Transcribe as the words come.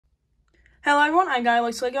Hello everyone, I'm Guy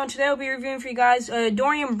Likes Lego, and today I'll be reviewing for you guys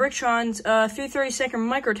Dorian Bricktron's 332nd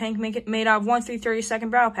micro tank made out of one 332nd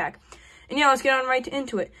barrel pack. And yeah, let's get on right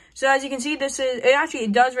into it. So as you can see,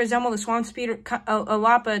 it does resemble the Swamp Speeder a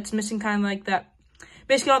lot, but it's missing kind of like that.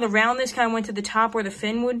 Basically all the roundness kind of went to the top where the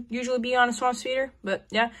fin would usually be on a Swamp Speeder. But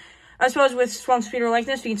yeah, I suppose with Swamp Speeder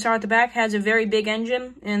likeness, we can start at the back. Has a very big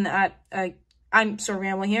engine, and I'm sort of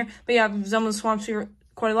rambling here, but yeah, resembles Swamp Speeder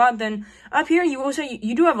quite a lot. Then up here,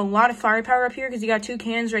 you do have a lot of firepower up here because you got two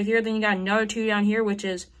cans right here. Then you got another two down here, which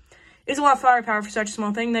is a lot of firepower for such a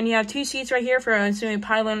small thing. Then you have two seats right here for assuming a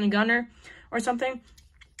pilot and a gunner or something.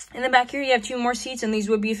 And then back here, you have two more seats, and these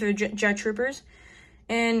would be for the jet troopers.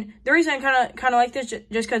 And the reason I kind of like this,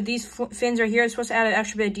 just because these fins right here are supposed to add an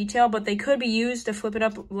extra bit of detail, but they could be used to flip it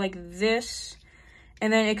up like this.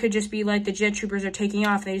 And then it could just be like the jet troopers are taking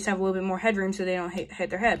off. They just have a little bit more headroom so they don't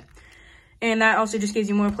hit their head. And that also just gives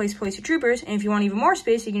you more place to place your troopers. And if you want even more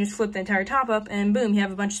space, you can just flip the entire top up, and boom, you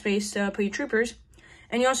have a bunch of space to put your troopers.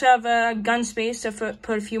 And you also have gun space to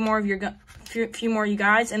put a few more of your you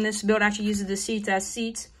guys. And this build actually uses the seats as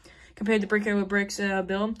seats compared to Brick Brick's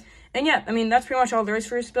build. And yeah, I mean, that's pretty much all there is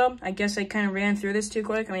for this build. I guess I kind of ran through this too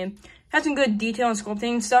quick. I mean, it has some good detail and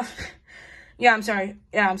sculpting and stuff. Yeah, I'm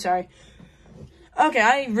sorry. Okay,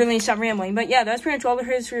 I really need to stop rambling. But yeah, that's pretty much all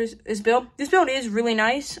there is for this build. This build is really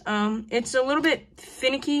nice. It's a little bit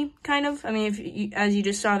finicky, kind of. I mean, as you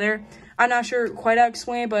just saw there. I'm not sure quite how to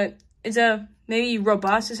explain it, but it's maybe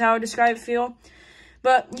robust is how I would describe it, feel.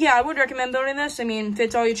 But yeah, I would recommend building this. I mean, it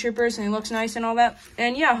fits all your troopers and it looks nice and all that.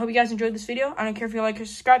 And yeah, I hope you guys enjoyed this video. I don't care if you like or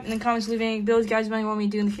subscribe. In the comments, leave any builds you guys might want me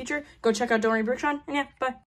to do in the future. Go check out Dorian Bricktron. And yeah, bye.